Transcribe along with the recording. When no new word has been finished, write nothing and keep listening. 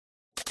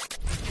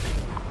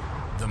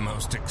The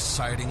most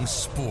exciting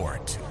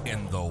sport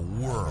in the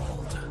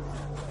world.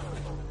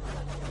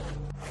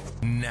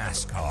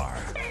 NASCAR.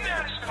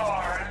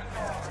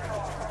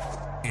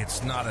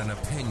 It's not an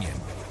opinion,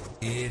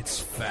 it's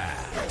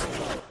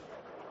fact.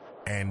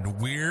 And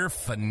we're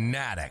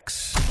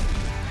fanatics.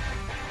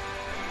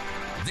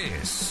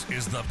 This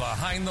is the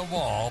Behind the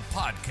Wall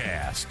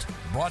podcast,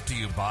 brought to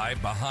you by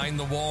Behind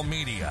the Wall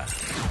Media.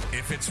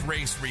 If it's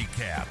race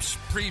recaps,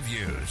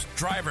 previews,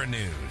 driver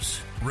news,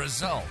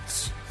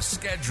 results,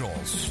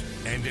 schedules,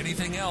 and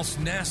anything else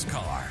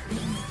NASCAR,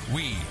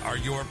 we are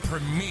your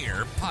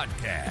premier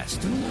podcast.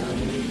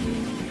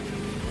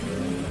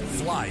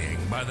 Flying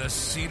by the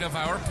seat of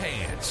our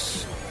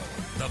pants.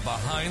 The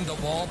Behind the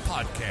Wall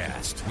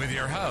podcast with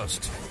your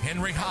host,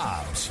 Henry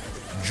Hobbs,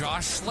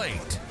 Josh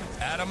Slate,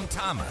 Adam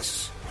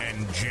Thomas,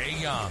 and Jay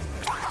Young.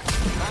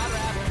 I'd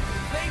rather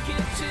fake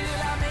it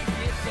till I make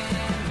it than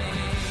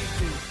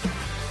make it.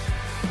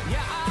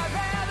 Yeah, I'd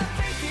rather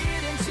fake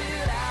it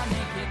until I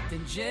make it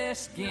than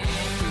just get it.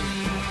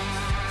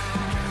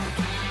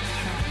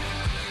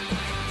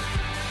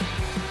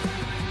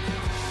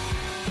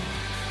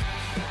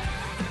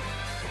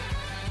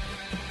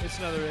 It's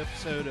another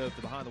episode of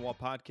the Behind the Wall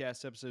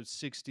podcast, episode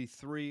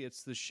 63.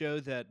 It's the show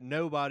that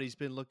nobody's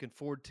been looking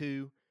forward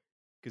to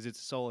because it's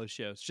a solo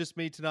show. It's just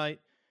me tonight.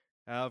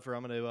 However,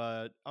 I'm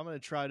gonna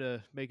try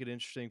to make it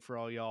interesting for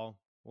all y'all.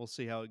 We'll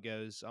see how it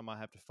goes. I might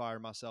have to fire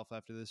myself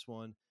after this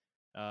one.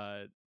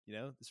 This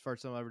is the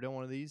first time I've ever done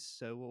one of these,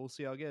 so we'll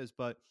see how it goes.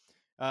 But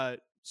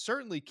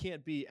certainly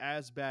can't be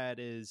as bad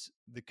as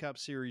the Cup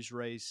Series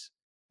race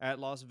at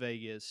Las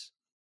Vegas.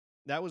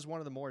 That was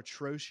one of the more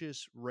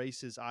atrocious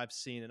races I've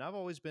seen, and I've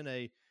always been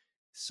a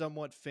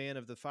somewhat fan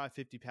of the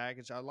 550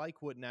 package. I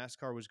like what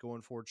NASCAR was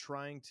going for,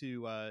 trying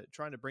to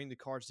bring the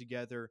cars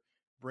together,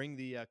 bring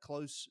the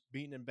close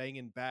beating and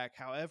banging back.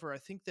 However, I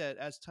think that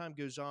as time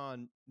goes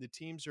on, the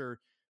teams are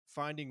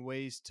finding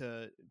ways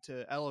to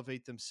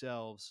elevate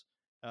themselves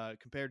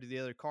compared to the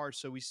other cars.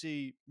 So we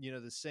see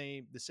the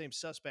same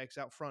suspects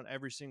out front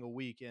every single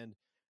week, and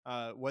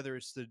whether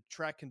it's the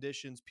track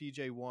conditions,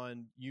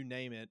 PJ1, you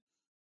name it.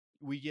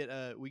 We get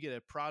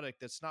a product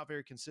that's not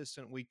very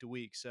consistent week to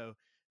week. So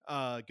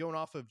going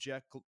off of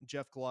Jeff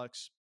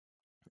Gluck's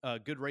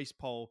good race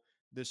poll,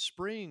 the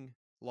spring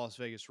Las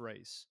Vegas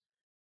race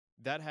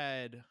that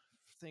had,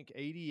 I think,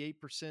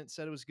 88%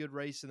 said it was a good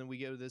race, and then we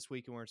go to this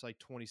weekend where it's like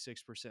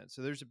 26%.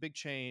 So there's a big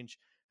change.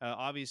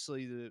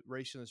 Obviously, the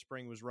race in the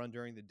spring was run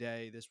during the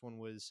day. This one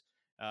was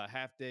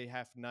half day,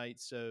 half night.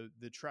 So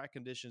the track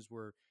conditions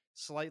were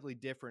slightly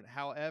different.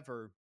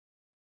 However,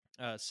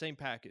 same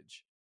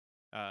package.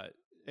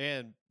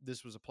 And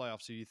this was a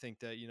playoff, so you think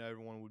that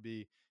everyone would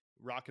be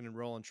rocking and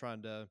rolling,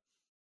 trying to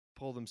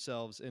pull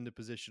themselves into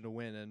position to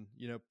win, and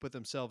put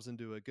themselves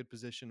into a good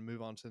position to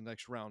move on to the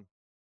next round.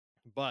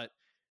 But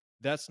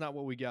that's not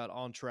what we got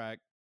on track.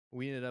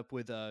 We ended up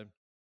with I'd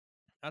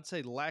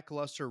say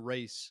lackluster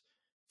race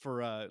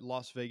for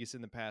Las Vegas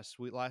in the past.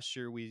 Last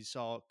year we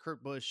saw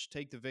Kurt Busch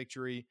take the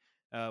victory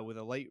with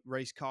a late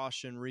race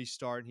caution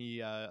restart.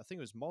 He I think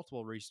it was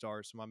multiple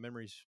restarts. So my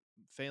memory's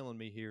failing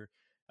me here,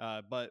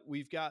 but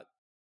we've gotten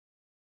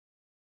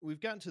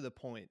to the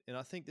point, and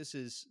I think this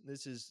is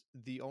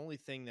the only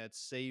thing that's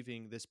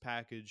saving this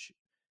package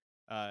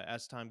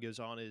as time goes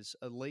on is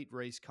a late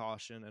race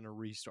caution and a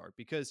restart.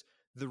 Because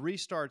the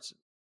restarts,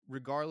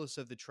 regardless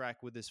of the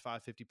track with this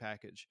 550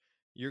 package,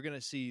 you're going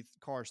to see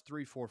cars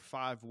 3, 4,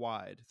 5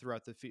 wide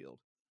throughout the field.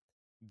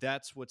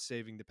 That's what's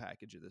saving the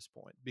package at this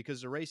point,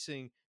 because the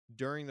racing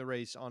during the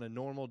race on a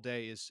normal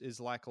day is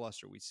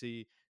lackluster. We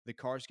see the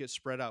cars get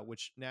spread out,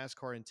 which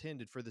NASCAR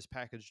intended for this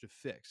package to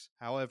fix.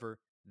 However,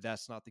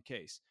 that's not the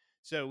case.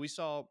 So we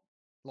saw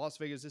Las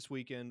Vegas this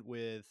weekend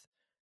with,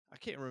 I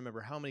can't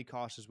remember how many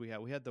cautions we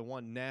had. We had the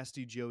one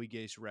nasty Joey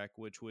Gase wreck,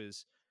 which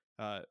was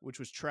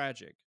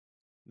tragic.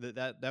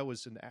 That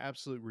was an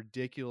absolute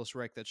ridiculous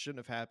wreck that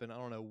shouldn't have happened. I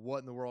don't know what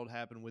in the world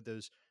happened with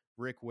those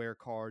Rick Ware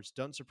cars.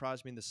 Doesn't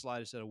surprise me in the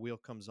slightest that a wheel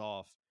comes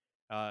off.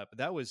 But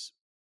that was,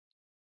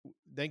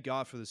 thank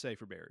God for the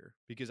safer barrier,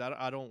 because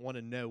I don't want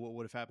to know what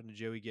would have happened to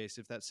Joey Gase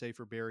if that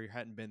safer barrier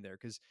hadn't been there.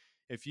 Because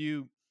if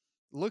you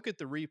look at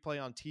the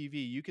replay on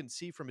TV, you can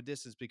see from a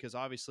distance, because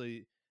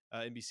obviously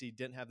NBC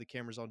didn't have the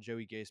cameras on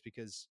Joey Gase,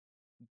 because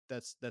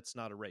that's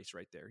not a race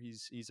right there.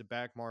 He's a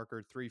back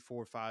marker 3,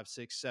 4, 5,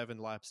 6, 7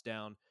 laps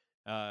down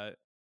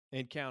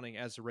and counting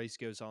as the race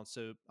goes on.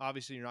 So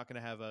obviously you're not going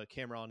to have a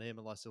camera on him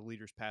unless the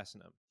leader's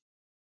passing him.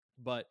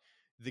 But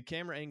the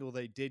camera angle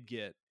they did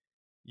get,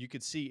 you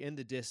could see in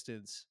the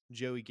distance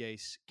Joey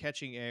Gase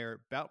catching air,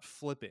 about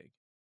flipping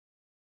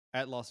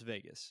at Las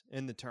Vegas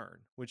in the turn,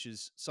 which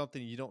is something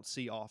you don't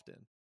see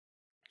often.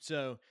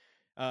 So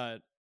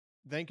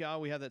thank God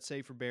we have that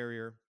safer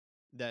barrier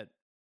that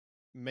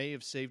may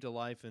have saved a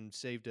life and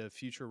saved a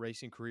future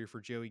racing career for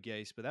Joey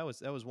Gase. But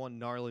that was one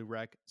gnarly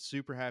wreck.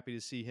 Super happy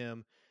to see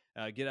him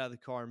get out of the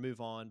car and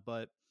move on.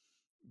 But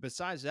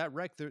besides that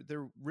wreck,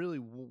 there really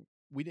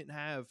we didn't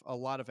have a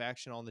lot of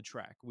action on the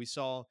track. We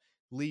saw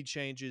lead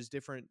changes,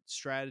 different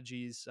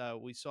strategies.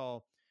 We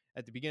saw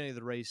at the beginning of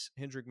the race,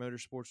 Hendrick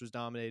Motorsports was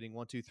dominating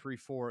 1, 2, 3,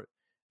 4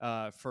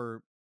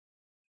 for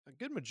a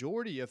good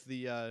majority of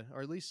the,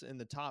 or at least in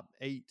the top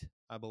 8,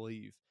 I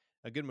believe,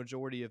 a good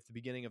majority of the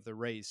beginning of the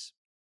race.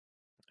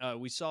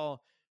 We saw,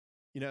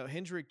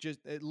 Hendrick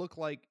it looked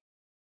like,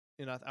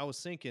 and I was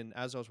thinking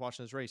as I was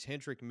watching this race,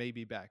 Hendrick may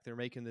be back. They're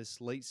making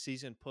this late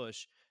season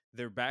push.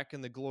 They're back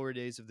in the glory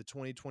days of the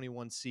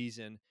 2021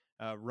 season,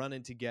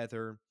 running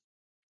together,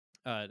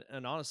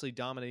 and honestly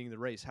dominating the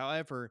race.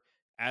 However,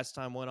 as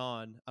time went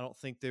on, I don't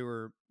think they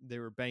were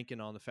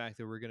banking on the fact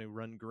that we're going to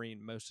run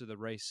green most of the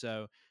race.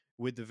 So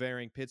with the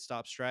varying pit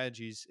stop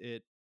strategies,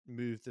 it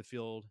moved the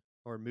field,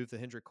 or moved the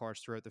Hendrick cars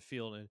throughout the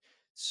field, and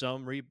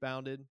some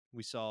rebounded.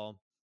 We saw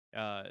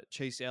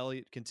Chase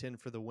Elliott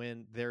contend for the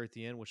win there at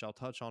the end, which I'll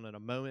touch on in a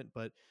moment.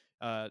 But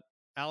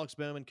Alex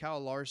Bowman, Kyle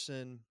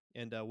Larson,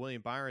 and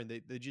William Byron,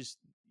 they just,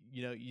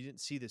 you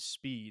didn't see the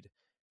speed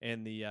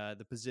and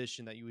the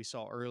position that we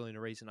saw early in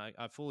the race. And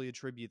I fully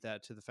attribute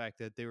that to the fact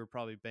that they were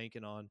probably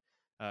banking on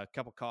a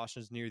couple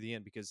cautions near the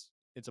end, because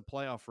it's a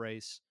playoff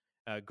race.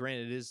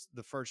 Granted, it is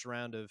the first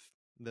round of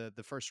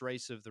the first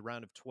race of the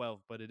round of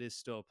 12, but it is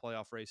still a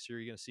playoff race. So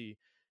you're going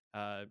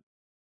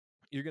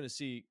to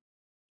see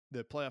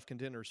the playoff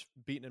contenders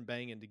beating and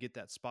banging to get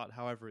that spot.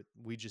 However,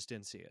 we just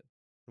didn't see it.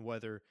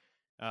 Whether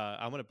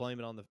I'm going to blame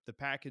it on the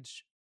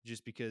package,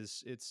 just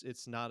because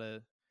it's not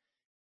a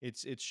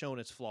it's shown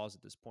its flaws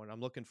at this point. I'm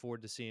looking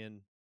forward to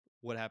seeing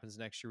what happens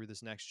next year with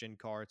this next gen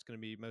car. It's going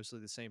to be mostly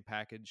the same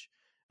package,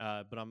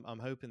 but I'm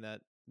hoping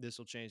that this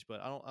will change.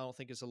 But I don't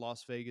think it's a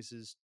Las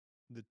Vegas's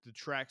the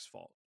track's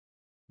fault,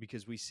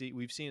 because we've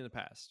seen in the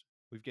past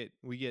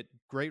we get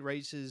great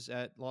races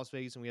at Las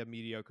Vegas and we have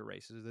mediocre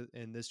races,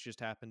 and this just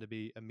happened to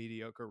be a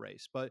mediocre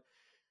race. But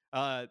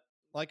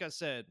like I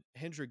said,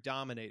 Hendrick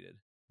dominated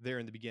there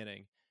in the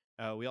beginning.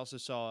 We also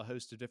saw a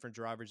host of different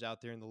drivers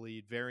out there in the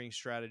lead, varying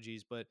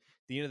strategies. But at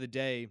the end of the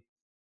day,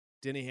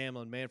 Denny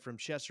Hamlin, man from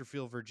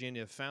Chesterfield,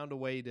 Virginia, found a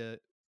way to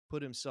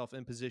put himself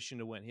in position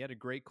to win. He had a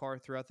great car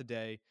throughout the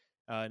day,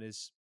 and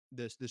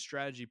the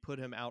strategy put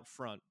him out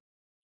front.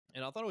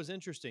 And I thought it was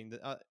interesting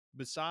that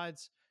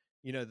besides,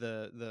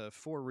 the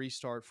 4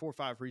 or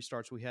 5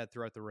 restarts we had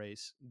throughout the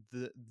race,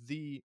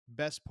 the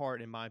best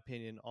part, in my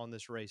opinion, on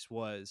this race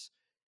was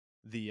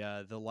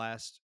the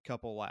last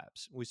couple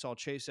laps. We saw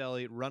Chase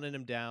Elliott running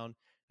him down,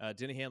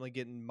 Denny Hamlin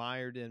getting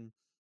mired in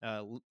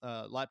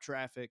lap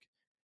traffic,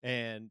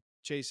 and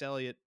Chase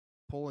Elliott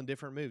pulling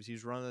different moves. He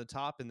was running the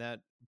top, and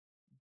that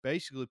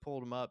basically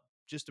pulled him up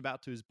just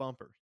about to his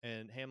bumper,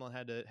 and Hamlin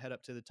had to head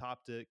up to the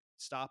top to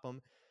stop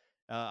him.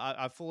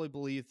 I fully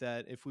believe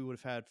that if we would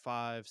have had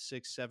 5,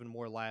 6, 7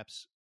 more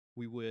laps,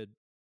 we would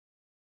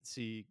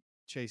see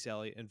Chase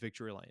Elliott in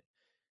victory lane.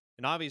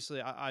 And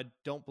obviously, I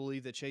don't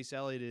believe that Chase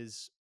Elliott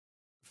is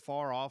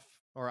far off,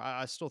 or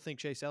I still think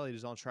Chase Elliott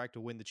is on track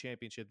to win the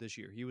championship this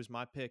year. He was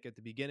my pick at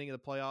the beginning of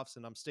the playoffs,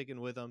 and I'm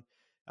sticking with him.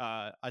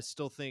 I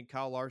still think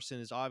Kyle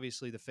Larson is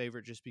obviously the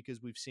favorite, just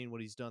because we've seen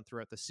what he's done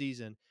throughout the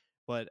season.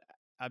 But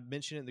I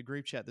mentioned it in the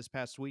group chat this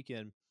past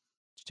weekend,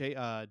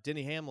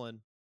 Denny Hamlin,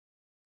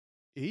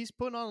 he's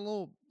putting on a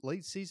little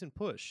late season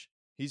push.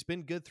 He's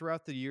been good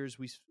throughout the years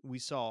we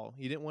saw.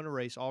 He didn't win a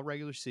race all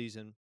regular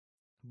season,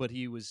 but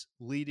he was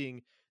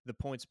leading the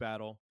points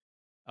battle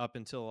up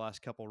until the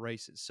last couple of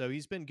races. So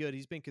he's been good.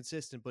 He's been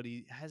consistent, but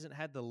he hasn't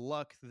had the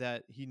luck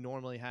that he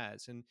normally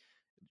has. And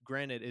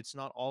granted, it's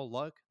not all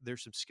luck.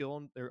 There's some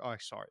skill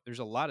there's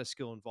a lot of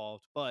skill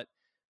involved, but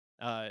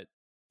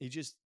he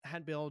just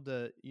hadn't been able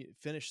to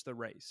finish the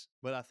race.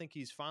 But I think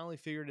he's finally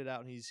figured it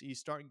out, and he's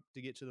starting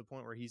to get to the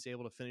point where he's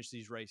able to finish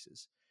these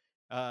races.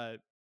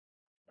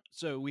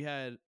 So we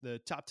had the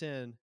top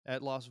 10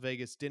 at Las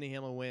Vegas. Denny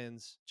Hamlin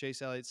wins,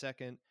 Chase Elliott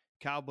second,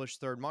 Kyle Busch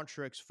third,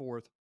 Martin Truex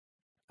fourth.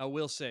 I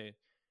will say,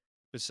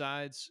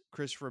 besides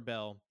Christopher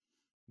Bell,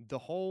 the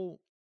whole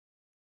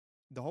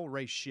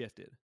race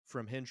shifted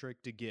from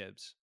Hendrick to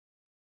Gibbs,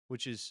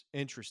 which is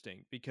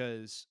interesting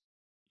because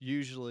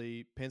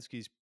usually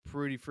Penske's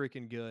pretty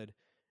freaking good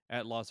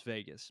at Las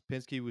Vegas.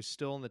 Penske was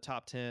still in the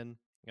top 10,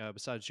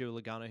 besides Joe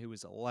Logano, who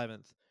was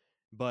 11th.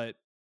 But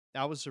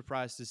I was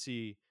surprised to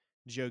see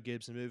Joe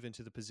Gibbs move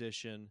into the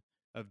position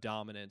of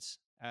dominance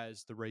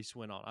as the race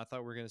went on. I thought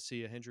we were going to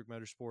see a Hendrick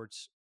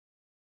Motorsports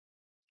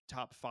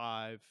top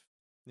 5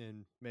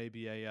 and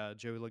maybe a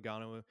Joey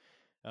Logano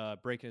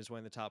breaking his way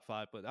in the top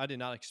 5, but I did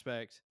not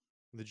expect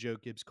the Joe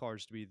Gibbs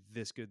cars to be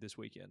this good this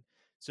weekend.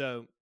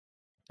 So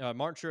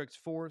Martin Truex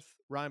 4th,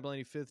 Ryan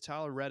Blaney 5th,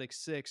 Tyler Reddick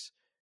 6th.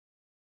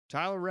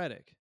 Tyler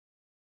Reddick,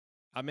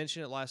 I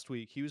mentioned it last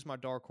week. He was my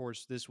dark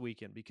horse this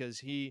weekend because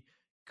he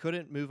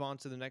couldn't move on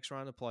to the next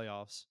round of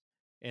playoffs.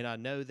 And I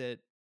know that,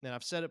 and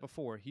I've said it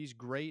before, he's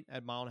great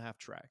at 1.5-mile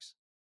tracks.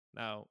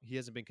 Now, he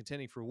hasn't been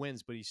contending for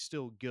wins, but he's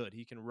still good.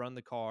 He can run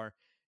the car,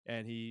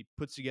 and he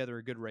puts together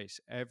a good race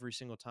every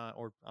single time.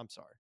 Or, I'm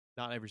sorry,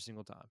 not every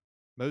single time.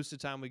 Most of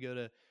the time we go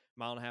to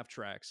 1.5-mile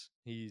tracks,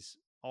 he's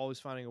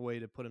always finding a way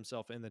to put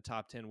himself in the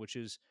top 10, which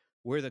is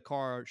where the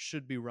car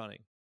should be running.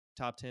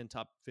 Top 10,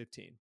 top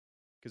 15.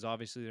 Because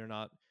obviously they're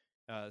not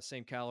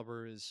same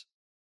caliber as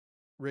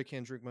Rick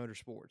Hendrick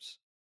Motorsports.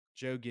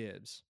 Joe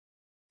Gibbs,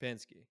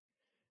 Penske.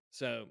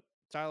 So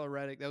Tyler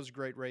Reddick, that was a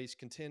great race,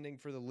 contending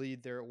for the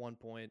lead there at one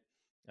point.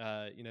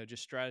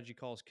 Just strategy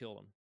calls killed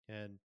him,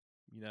 and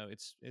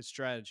it's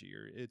strategy,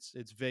 or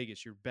it's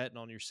Vegas. You're betting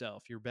on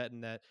yourself. You're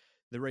betting that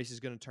the race is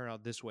going to turn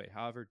out this way.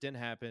 However, it didn't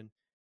happen.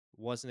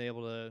 Wasn't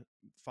able to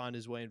find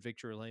his way in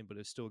victory lane, but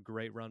it's still a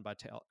great run by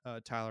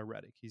Tyler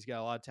Reddick. He's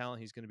got a lot of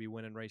talent. He's going to be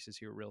winning races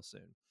here real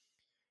soon.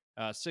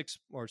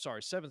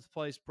 Seventh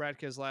place, Brad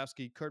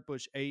Keselowski, Kurt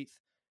Busch 8th,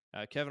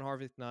 Kevin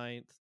Harvick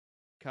 9th,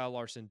 Kyle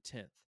Larson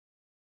 10th.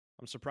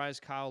 I'm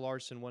surprised Kyle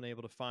Larson wasn't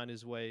able to find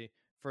his way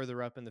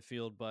further up in the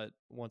field, but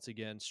once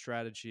again,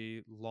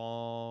 strategy,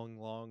 long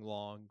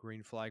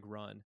green flag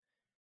run.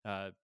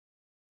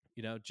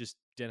 Just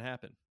didn't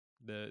happen.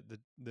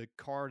 The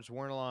cards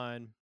weren't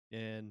aligned,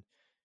 and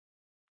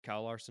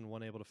Kyle Larson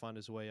wasn't able to find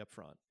his way up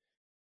front.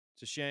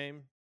 It's a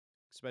shame,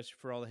 especially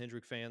for all the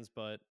Hendrick fans,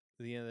 but at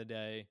the end of the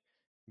day,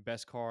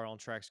 best car on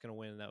track's going to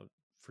win, and that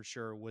for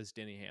sure was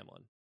Denny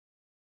Hamlin.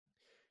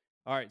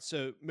 All right,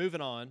 so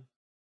moving on.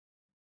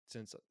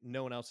 Since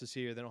no one else is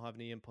here, they don't have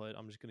any input,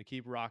 I'm just going to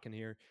keep rocking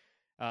here.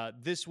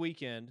 This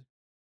weekend,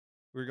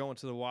 we're going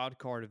to the wild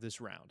card of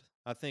this round.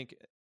 I think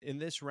in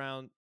this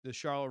round, the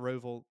Charlotte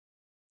Roval,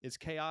 it's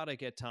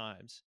chaotic at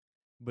times,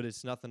 but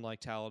it's nothing like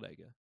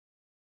Talladega.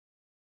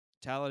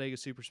 Talladega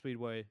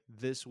Superspeedway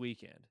this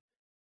weekend.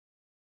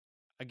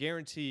 I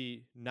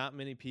guarantee not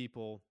many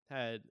people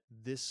had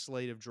this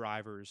slate of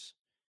drivers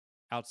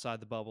outside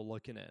the bubble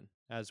looking in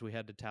as we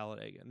head to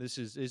Talladega. And this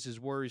is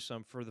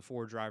worrisome for the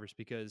 4 drivers,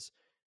 because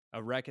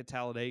a wreck at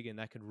Talladega, and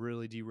that could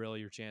really derail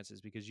your chances,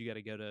 because you got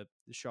to go to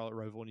the Charlotte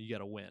Roval and you got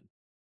to win.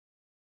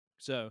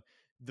 So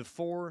the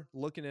 4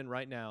 looking in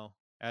right now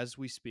as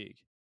we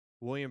speak: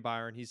 William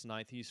Byron, he's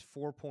 9th. He's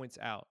 4 points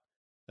out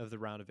of the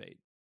round of 8.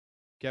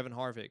 Kevin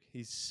Harvick,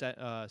 he's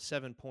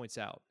 7 points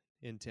out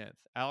in 10th.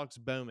 Alex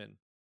Bowman,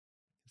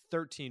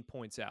 13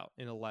 points out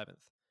in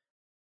 11th.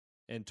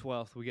 And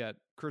 12th, we got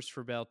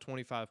Christopher Bell,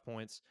 25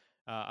 points.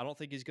 I don't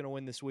think he's going to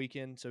win this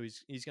weekend, so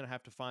he's going to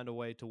have to find a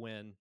way to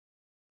win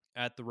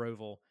at the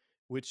Roval,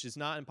 which is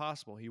not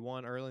impossible. He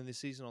won early in the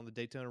season on the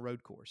Daytona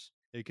Road Course.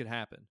 It could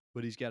happen,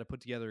 but he's got to put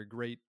together a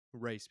great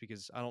race,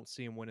 because I don't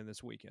see him winning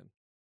this weekend.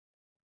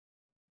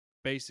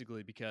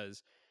 Basically,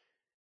 because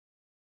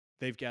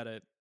they've got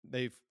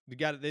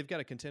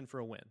to contend for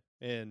a win,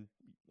 and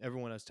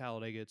everyone knows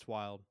Talladega, it's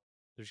wild.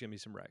 There's going to be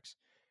some wrecks.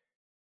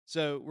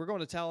 So we're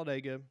going to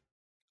Talladega.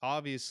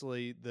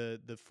 Obviously,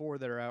 the 4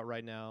 that are out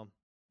right now,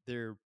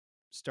 they're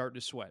starting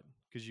to sweat,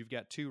 because you've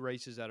got 2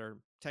 races that are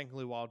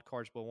technically wild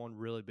cards, but one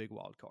really big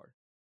wild card.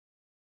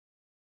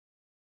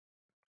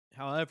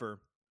 However,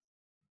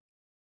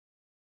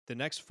 the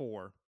next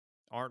 4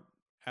 aren't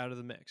out of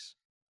the mix.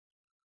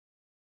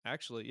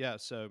 Actually, yeah,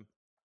 so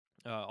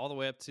all the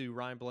way up to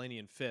Ryan Blaney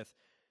in 5th.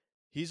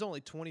 He's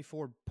only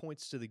 24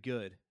 points to the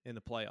good in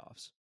the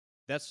playoffs.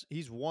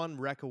 He's 1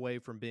 wreck away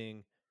from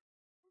being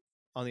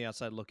on the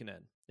outside looking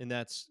in, and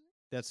that's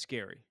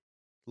scary.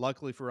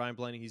 Luckily for Ryan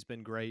Blaney, he's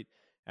been great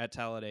at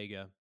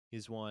Talladega.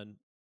 He's won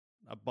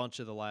a bunch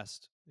of the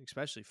last,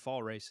 especially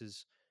fall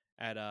races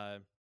at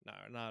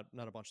not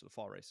a bunch of the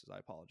fall races. I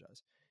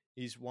apologize.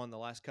 He's won the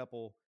last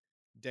couple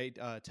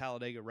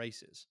Talladega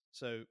races,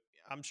 so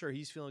I'm sure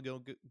he's feeling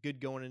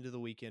good going into the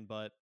weekend.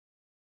 But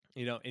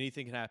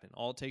anything can happen.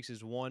 All it takes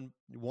is one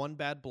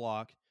bad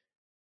block,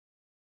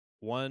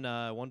 one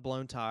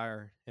blown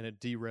tire, and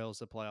it derails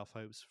the playoff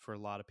hopes for a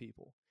lot of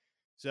people.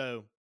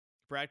 So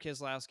Brad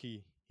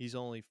Keselowski, he's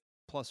only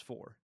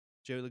 +4.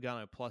 Joey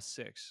Logano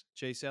 +6.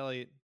 Chase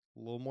Elliott, a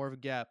little more of a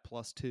gap,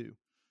 +2.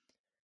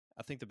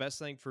 I think the best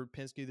thing for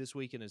Penske this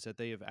weekend is that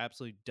they have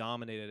absolutely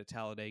dominated at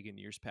Talladega in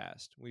years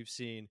past. We've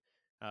seen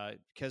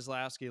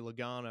Keselowski,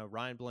 Logano,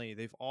 Ryan Blaney,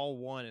 they've all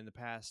won in the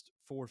past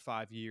 4 or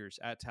 5 years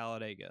at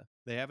Talladega.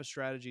 They have a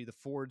strategy. The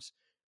Fords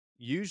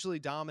usually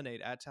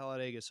dominate at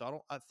Talladega.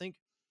 So I think,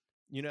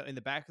 in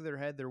the back of their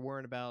head, they're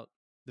worrying about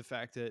the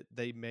fact that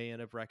they may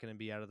end up wrecking and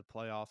be out of the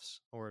playoffs,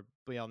 or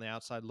be on the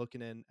outside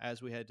looking in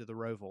as we head to the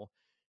Roval.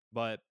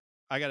 But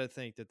I got to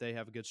think that they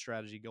have a good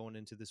strategy going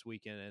into this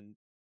weekend, and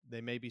they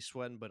may be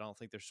sweating, but I don't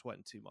think they're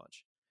sweating too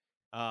much.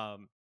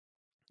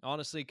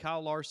 Honestly,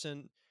 Kyle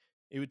Larson,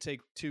 it would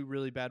take 2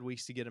 really bad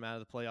weeks to get him out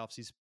of the playoffs.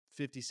 He's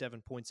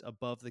 57 points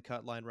above the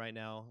cut line right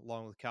now,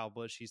 along with Kyle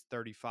Busch. He's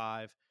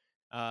 35.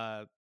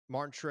 Martin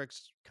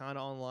Truex kind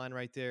of on line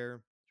right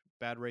there.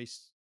 Bad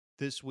race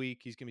this week.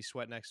 He's going to be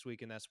sweat next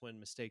week, and that's when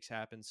mistakes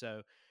happen.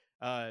 So,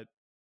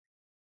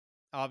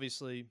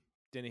 obviously,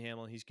 Denny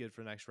Hamlin, he's good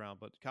for the next round.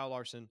 But Kyle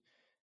Larson,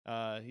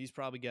 he's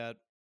probably got,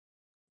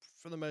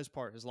 for the most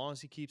part, as long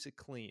as he keeps it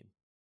clean,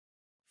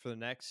 for the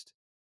next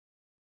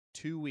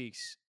 2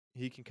 weeks,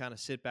 he can kind of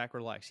sit back,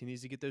 relax. He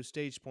needs to get those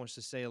stage points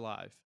to stay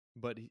alive.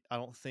 But I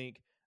don't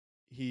think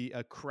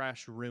a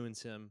crash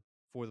ruins him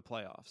for the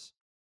playoffs.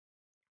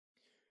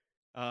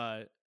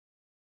 But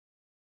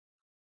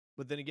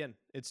then again,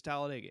 it's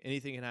Talladega.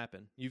 Anything can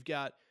happen. You've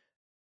got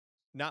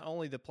not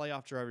only the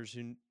playoff drivers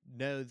who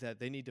know that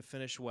they need to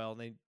finish well,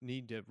 and they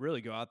need to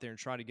really go out there and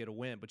try to get a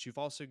win, but you've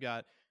also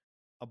got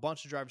a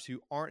bunch of drivers who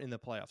aren't in the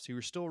playoffs, who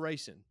are still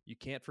racing. You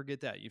can't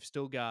forget that. You've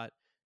still got,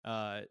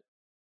 what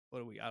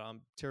do we got?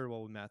 I'm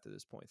terrible with math at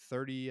this point.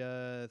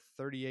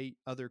 38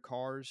 other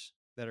cars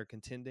that are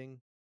contending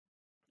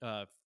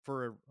or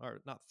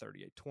not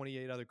 38,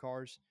 28 other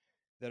cars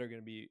that are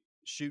going to be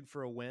shooting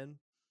for a win.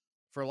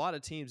 For a lot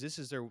of teams, this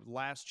is their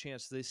last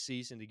chance this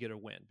season to get a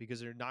win because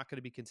they're not going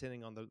to be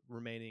contending on the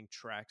remaining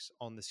tracks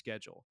on the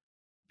schedule.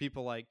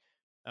 People like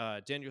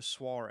Daniel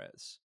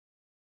Suarez,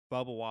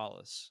 Bubba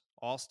Wallace,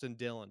 Austin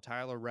Dillon,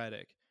 Tyler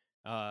Reddick,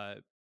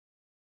 Michael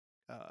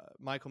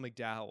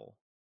McDowell,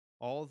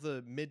 all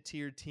the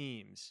mid-tier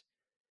teams,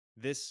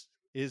 this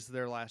is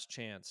their last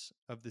chance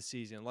of the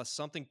season unless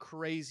something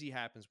crazy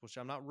happens, which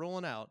I'm not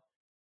ruling out,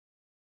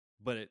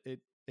 but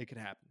it could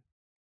happen.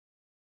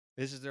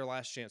 This is their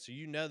last chance. So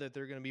you know that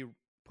they're going to be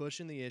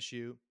pushing the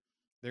issue.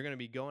 They're going to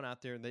be going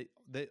out there, and they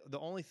the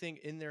only thing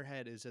in their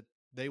head is that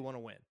they want to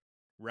win.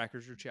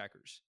 Wreckers or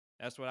checkers.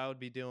 That's what I would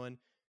be doing.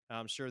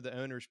 I'm sure the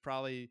owners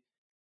probably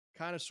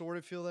kind of sort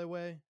of feel that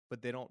way,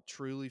 but they don't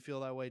truly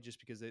feel that way just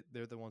because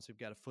they're the ones who've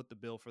got to foot the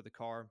bill for the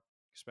car,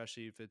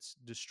 especially if it's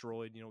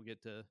destroyed. You don't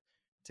get to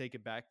take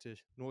it back to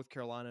North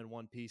Carolina in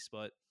one piece,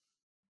 but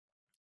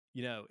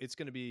it's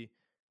going to be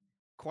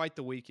quite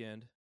the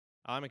weekend.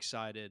 I'm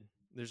excited.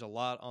 There's a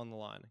lot on the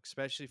line,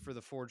 especially for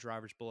the 4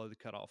 drivers below the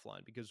cutoff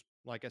line, because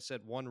like I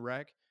said, one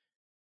wreck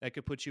that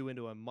could put you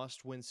into a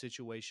must-win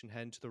situation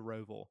heading to the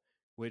Roval,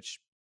 which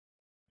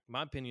in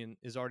my opinion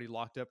is already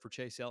locked up for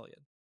Chase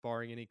Elliott,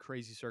 barring any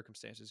crazy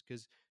circumstances,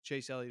 because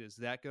Chase Elliott is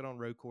that good on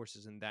road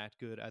courses and that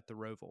good at the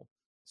Roval.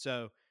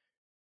 So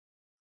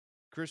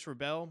Christopher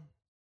Bell,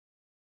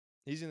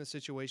 he's in a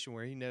situation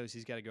where he knows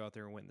he's got to go out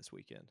there and win this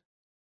weekend.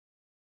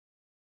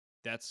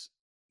 That's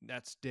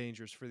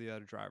dangerous for the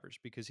other drivers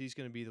because he's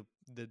going to be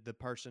the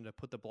person to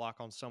put the block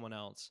on someone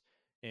else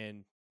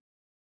and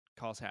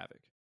cause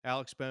havoc.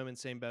 Alex Bowman,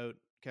 same boat.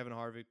 Kevin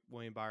Harvick,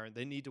 William Byron,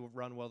 they need to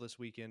run well this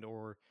weekend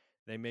or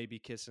they may be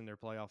kissing their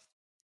playoff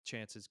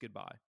chances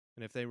goodbye.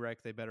 And if they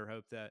wreck, they better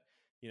hope that,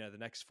 the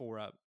next 4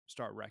 up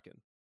start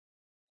wrecking.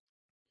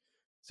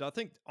 So I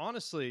think,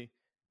 honestly,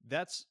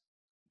 that's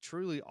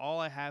truly all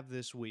I have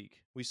this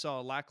week. We saw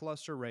a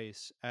lackluster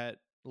race at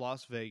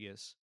Las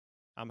Vegas.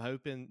 I'm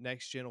hoping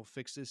next gen will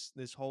fix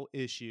this whole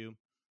issue.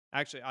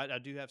 Actually, I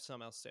do have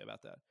something else to say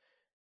about that.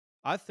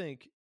 I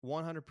think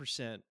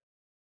 100%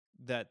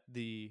 that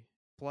the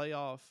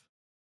playoff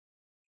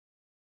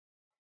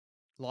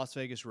Las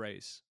Vegas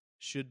race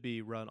should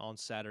be run on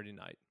Saturday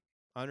night.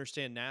 I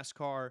understand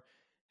NASCAR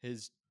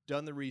has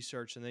done the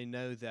research and they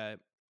know that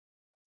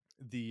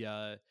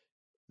the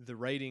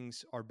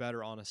ratings are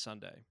better on a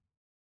Sunday.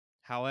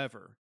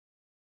 However,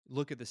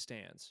 look at the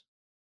stands.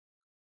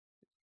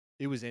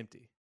 It was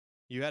empty.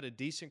 You had a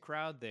decent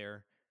crowd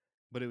there,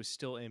 but it was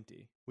still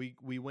empty.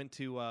 We went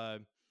to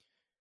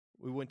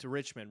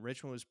Richmond.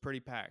 Richmond was pretty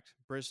packed.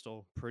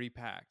 Bristol, pretty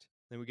packed.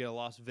 Then we get to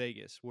Las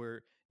Vegas,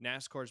 where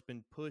NASCAR's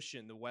been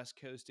pushing the West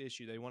Coast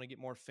issue. They want to get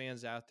more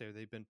fans out there.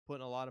 They've been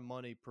putting a lot of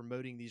money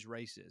promoting these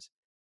races.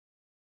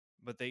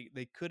 But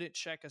they couldn't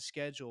check a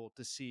schedule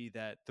to see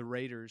that the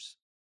Raiders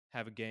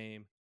have a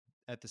game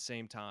at the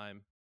same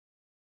time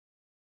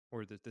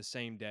or the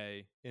same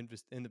day in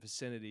the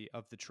vicinity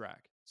of the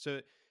track. So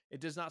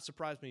it does not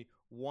surprise me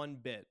one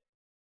bit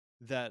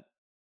that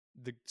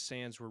the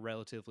stands were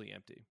relatively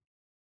empty.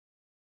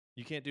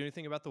 You can't do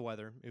anything about the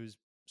weather. It was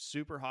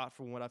super hot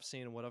from what I've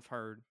seen and what I've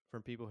heard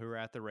from people who were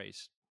at the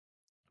race.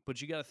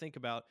 But you got to think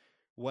about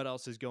what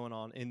else is going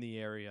on in the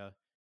area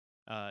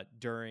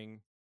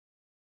during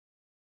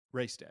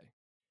race day.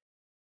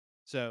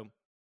 So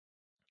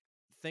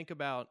think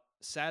about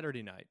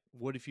Saturday night.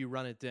 What if you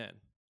run it then?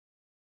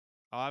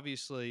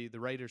 Obviously, the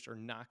Raiders are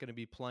not going to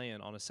be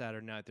playing on a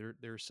Saturday night.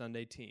 They're a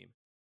Sunday team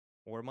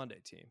or a Monday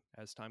team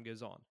as time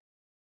goes on.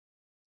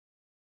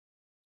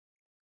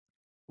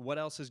 What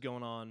else is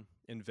going on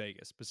in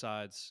Vegas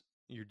besides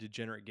your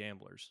degenerate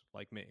gamblers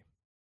like me?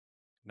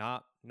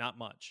 Not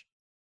much.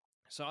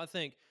 So I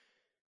think,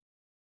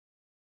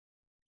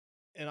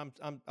 and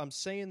I'm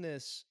saying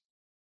this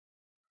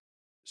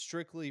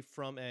strictly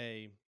from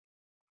a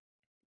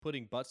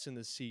putting butts in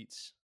the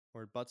seats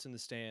or butts in the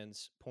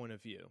stands point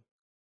of view.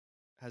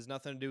 Has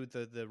nothing to do with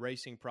the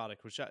racing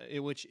product,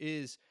 which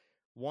is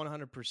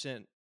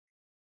 100%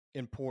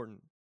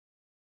 important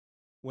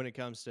when it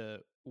comes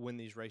to when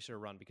these races are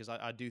run, because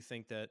I do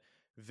think that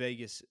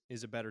Vegas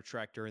is a better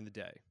track during the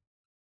day.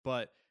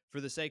 But for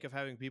the sake of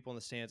having people in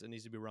the stands, it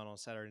needs to be run on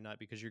Saturday night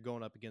because you're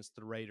going up against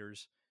the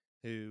Raiders,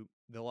 who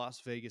the Las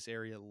Vegas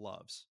area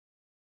loves.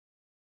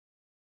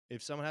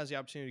 If someone has the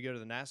opportunity to go to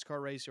the NASCAR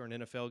race or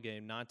an NFL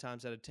game, 9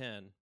 times out of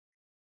 10,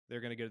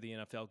 they're going to go to the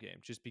NFL game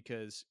just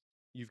because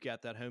you've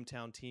got that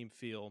hometown team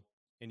feel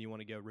and you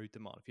want to go root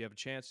them on. If you have a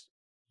chance,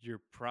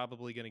 you're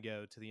probably going to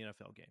go to the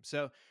NFL game.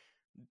 So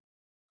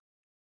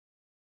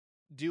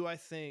do I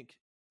think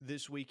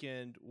this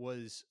weekend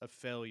was a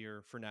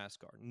failure for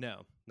NASCAR?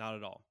 No, not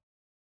at all.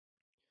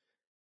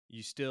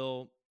 You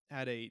still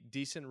had a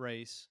decent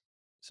race,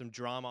 some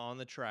drama on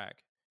the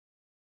track.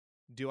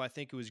 Do I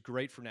think it was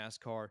great for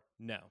NASCAR?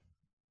 No,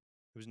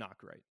 it was not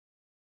great.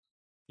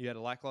 You had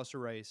a lackluster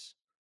race.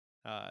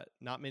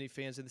 Not many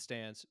fans in the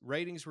stands.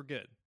 Ratings were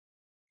good.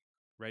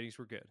 Ratings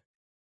were good.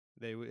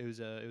 It was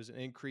an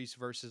increase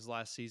versus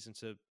last season.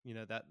 So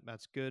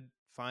that's good,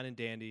 fine and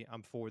dandy.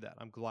 I'm for that.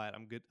 I'm glad.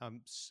 I'm good.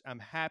 I'm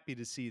happy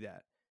to see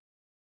that.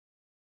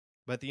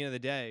 But at the end of the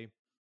day,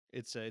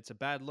 it's a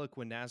bad look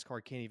when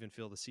NASCAR can't even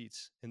fill the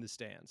seats in the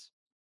stands.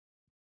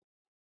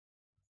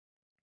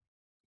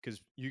 Because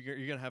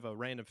you're gonna have a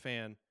random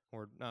fan,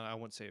 or no, I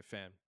wouldn't say a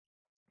fan.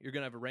 You're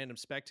gonna have a random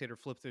spectator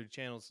flip through the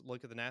channels,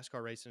 look at the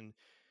NASCAR race, and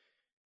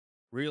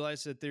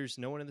realize that there's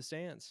no one in the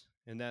stands.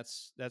 And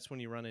that's when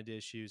you run into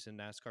issues and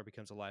NASCAR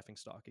becomes a laughing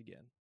stock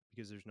again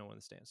because there's no one in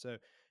the stands. So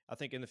I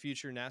think in the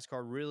future,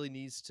 NASCAR really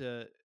needs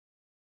to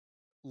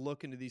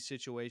look into these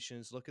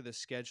situations, look at the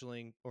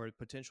scheduling or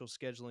potential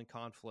scheduling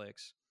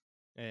conflicts,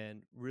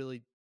 and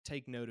really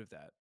take note of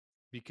that.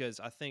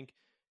 Because I think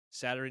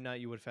Saturday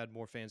night you would have had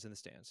more fans in the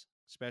stands,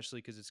 especially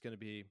because it's going to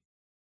be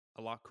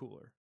a lot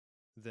cooler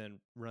than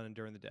running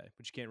during the day,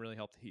 but you can't really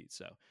help the heat.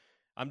 So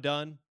I'm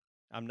done.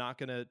 I'm not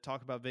going to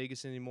talk about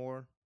Vegas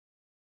anymore.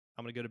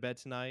 I'm going to go to bed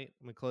tonight.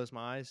 I'm going to close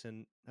my eyes,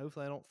 and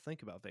hopefully I don't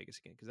think about Vegas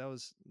again,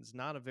 because it's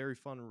not a very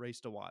fun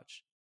race to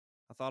watch.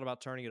 I thought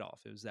about turning it off.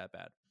 It was that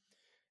bad.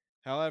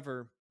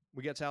 However,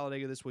 we got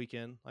Talladega this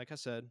weekend, like I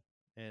said,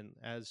 and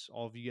as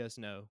all of you guys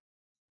know,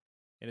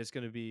 and it's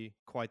going to be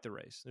quite the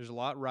race. There's a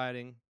lot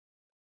riding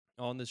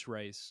on this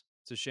race.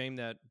 It's a shame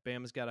that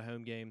Bama's got a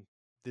home game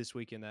this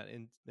weekend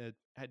that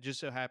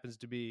just so happens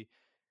to be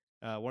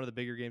one of the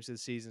bigger games of the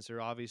season. So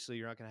obviously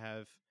you're not going to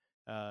have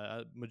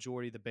a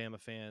majority of the Bama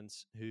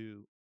fans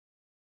who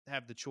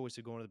have the choice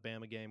of going to the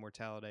Bama game or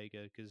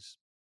Talladega because,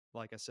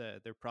 like I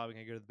said, they're probably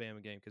going to go to the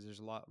Bama game because there's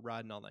a lot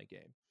riding on that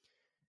game.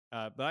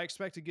 But I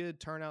expect a good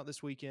turnout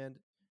this weekend.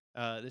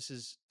 This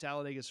is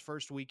Talladega's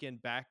first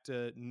weekend back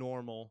to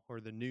normal, or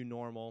the new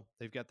normal.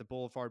 They've got the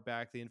Boulevard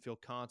back, the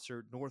infield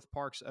concert. North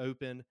Park's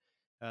open.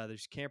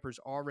 There's campers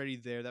already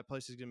there. That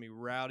place is going to be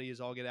rowdy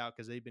as all get out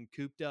because they've been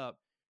cooped up,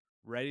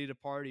 ready to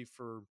party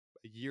for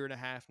a year and a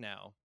half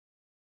now.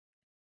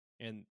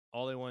 And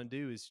all they want to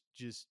do is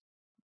just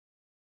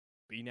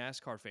be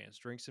NASCAR fans,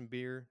 drink some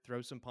beer,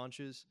 throw some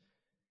punches.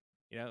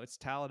 It's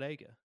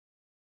Talladega.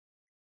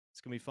 It's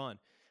going to be fun.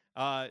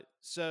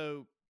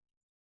 So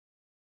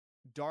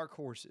dark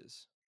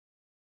horses.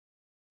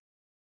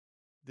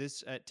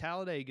 This at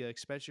Talladega,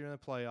 especially in the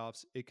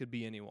playoffs, it could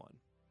be anyone.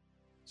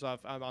 So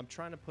I'm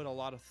trying to put a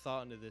lot of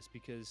thought into this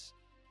because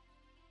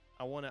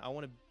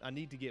I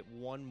need to get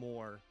one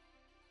more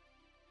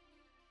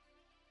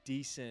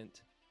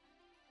decent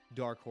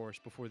dark horse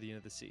before the end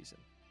of the season,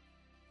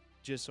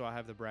 just so I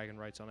have the bragging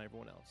rights on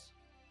everyone else.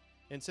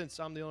 And since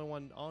I'm the only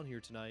one on here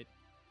tonight,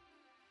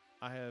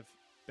 I have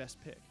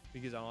best pick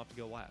because I don't have to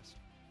go last.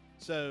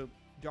 So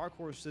dark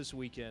horse this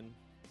weekend,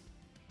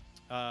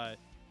 I've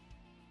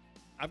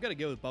got to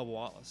go with Bubba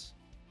Wallace.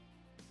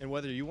 And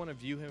whether you want to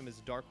view him as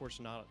a dark horse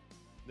or not,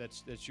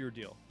 that's your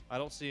deal. I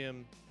don't see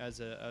him as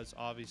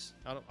obvious.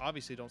 I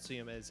obviously don't see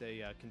him as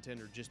a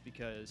contender just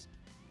because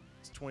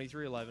it's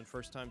 23-11,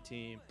 first time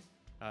team,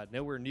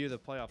 nowhere near the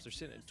playoffs. They're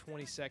sitting at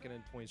 22nd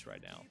in points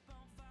right now.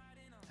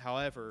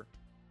 However,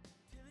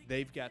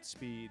 they've got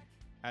speed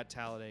at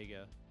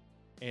Talladega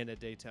and at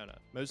Daytona,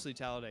 mostly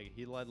Talladega.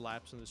 He led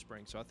laps in the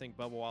spring, so I think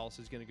Bubba Wallace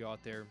is going to go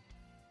out there.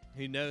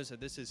 He knows that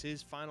this is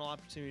his final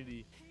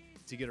opportunity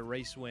to get a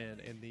race win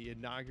in the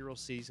inaugural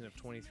season of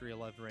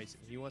 23-11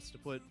 racing. He wants to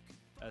put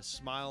a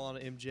smile on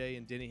MJ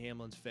and Denny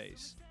Hamlin's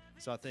face.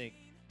 So I think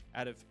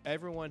out of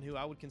everyone who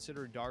I would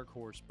consider a dark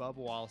horse, Bubba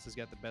Wallace has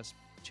got the best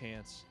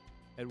chance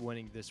at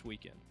winning this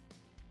weekend.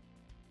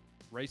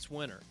 Race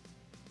winner.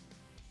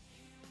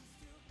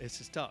 This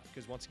is tough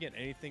because, once again,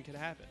 anything could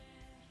happen.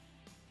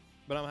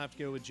 But I'm going to have to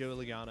go with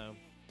Joey Logano.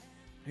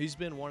 He's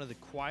been one of the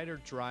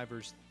quieter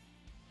drivers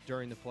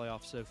during the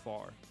playoffs so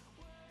far.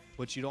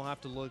 But you don't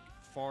have to look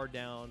far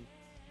down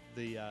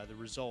the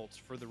results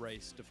for the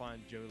race to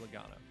find Joey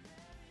Logano.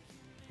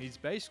 He's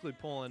basically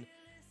pulling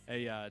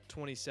a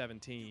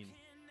 2017.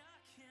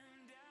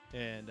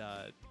 And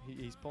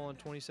he's pulling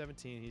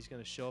 2017. He's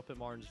going to show up at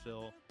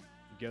Martinsville,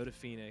 go to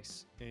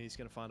Phoenix, and he's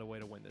going to find a way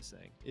to win this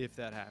thing if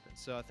that happens.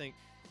 So I think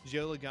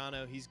Joe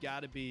Logano, he's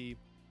got to be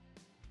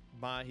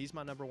he's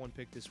my number one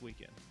pick this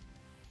weekend.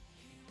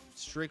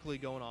 Strictly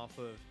going off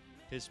of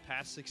his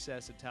past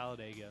success at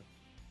Talladega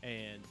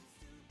and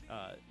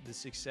the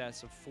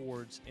success of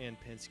Fords and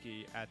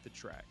Penske at the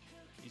track.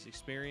 He's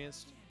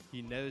experienced.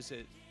 He knows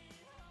that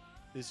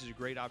this is a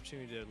great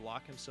opportunity to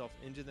lock himself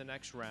into the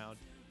next round.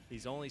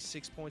 He's only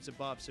 6 points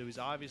above, so he's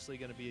obviously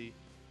going to be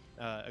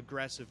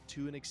aggressive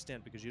to an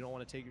extent because you don't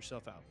want to take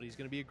yourself out. But he's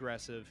going to be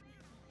aggressive,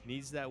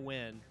 needs that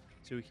win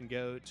so he can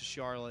go to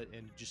Charlotte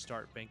and just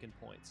start banking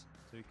points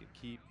so he can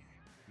keep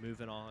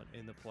moving on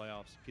in the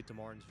playoffs, get to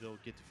Martinsville,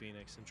 get to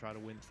Phoenix, and try to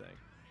win the thing.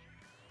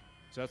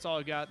 So that's all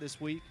I got this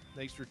week.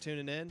 Thanks for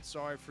tuning in.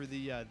 Sorry for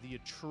the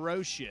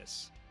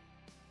atrocious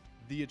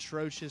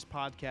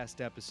podcast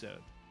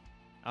episode.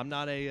 I'm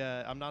not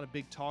a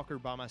big talker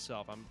by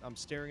myself. I'm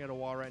staring at a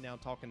wall right now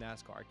talking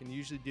NASCAR. I can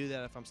usually do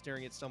that if I'm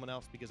staring at someone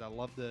else because I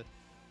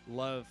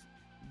love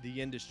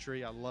the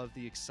industry. I love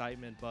the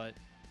excitement, but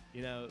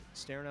you know,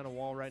 staring at a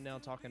wall right now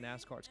talking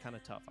NASCAR, it's kind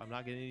of tough. I'm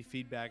not getting any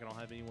feedback. I don't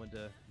have anyone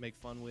to make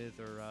fun with,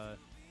 or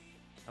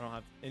I don't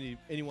have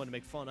anyone to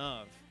make fun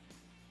of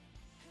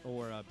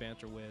or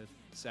banter with,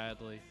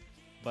 sadly.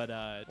 But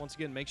once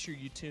again, make sure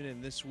you tune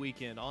in this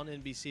weekend on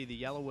NBC,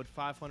 the Yellowwood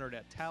 500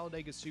 at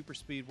Talladega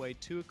Superspeedway,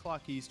 2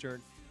 o'clock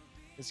Eastern.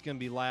 It's going to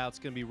be loud. It's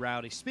going to be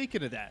rowdy.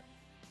 Speaking of that,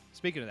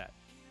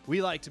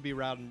 we like to be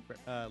loud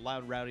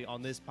and rowdy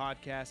on this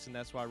podcast, and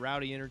that's why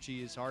Rowdy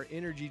Energy is our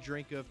energy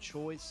drink of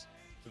choice.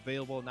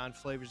 Available in 9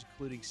 flavors,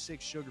 including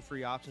 6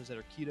 sugar-free options that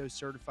are keto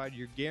certified.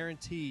 You're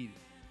guaranteed,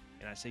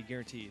 and I say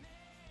guaranteed,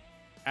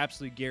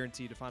 absolutely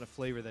guaranteed to find a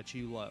flavor that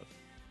you love.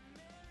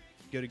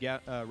 Go to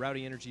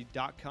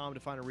rowdyenergy.com to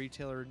find a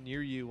retailer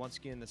near you. Once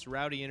again, that's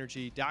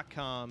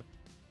rowdyenergy.com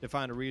to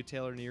find a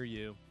retailer near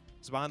you.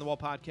 It's Behind the Wall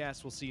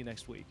Podcast. We'll see you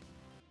next week.